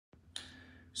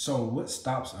So what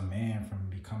stops a man from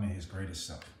becoming his greatest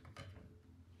self?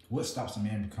 What stops a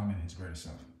man becoming his greatest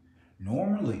self?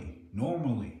 Normally,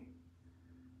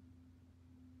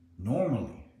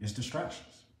 it's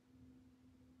distractions.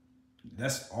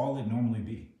 That's all it normally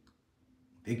be.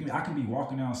 I can be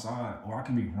walking outside, or I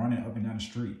can be running up and down the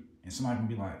street, and somebody can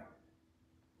be like,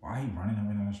 why are he running up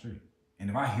and down the street? And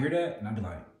if I hear that, and I'd be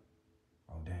like,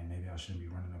 oh dang, maybe I shouldn't be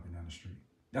running up and down the street.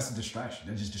 That's a distraction.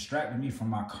 That just distracted me from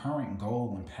my current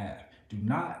goal and path. Do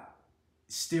not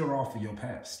steer off of your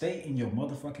path. Stay in your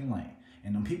motherfucking lane.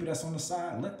 And them people that's on the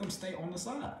side, let them stay on the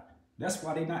side. That's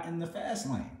why they not in the fast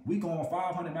lane. We going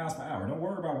 500 miles per hour. Don't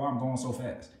worry about why I'm going so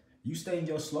fast. You stay in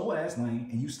your slow ass lane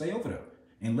and you stay over there.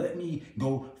 And let me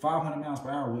go 500 miles per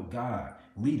hour with God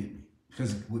leading me.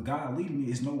 Because with God leading me,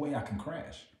 there's no way I can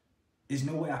crash. There's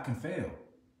no way I can fail.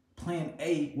 Plan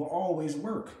A will always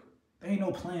work. There ain't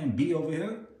no plan B over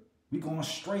here. We going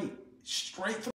straight for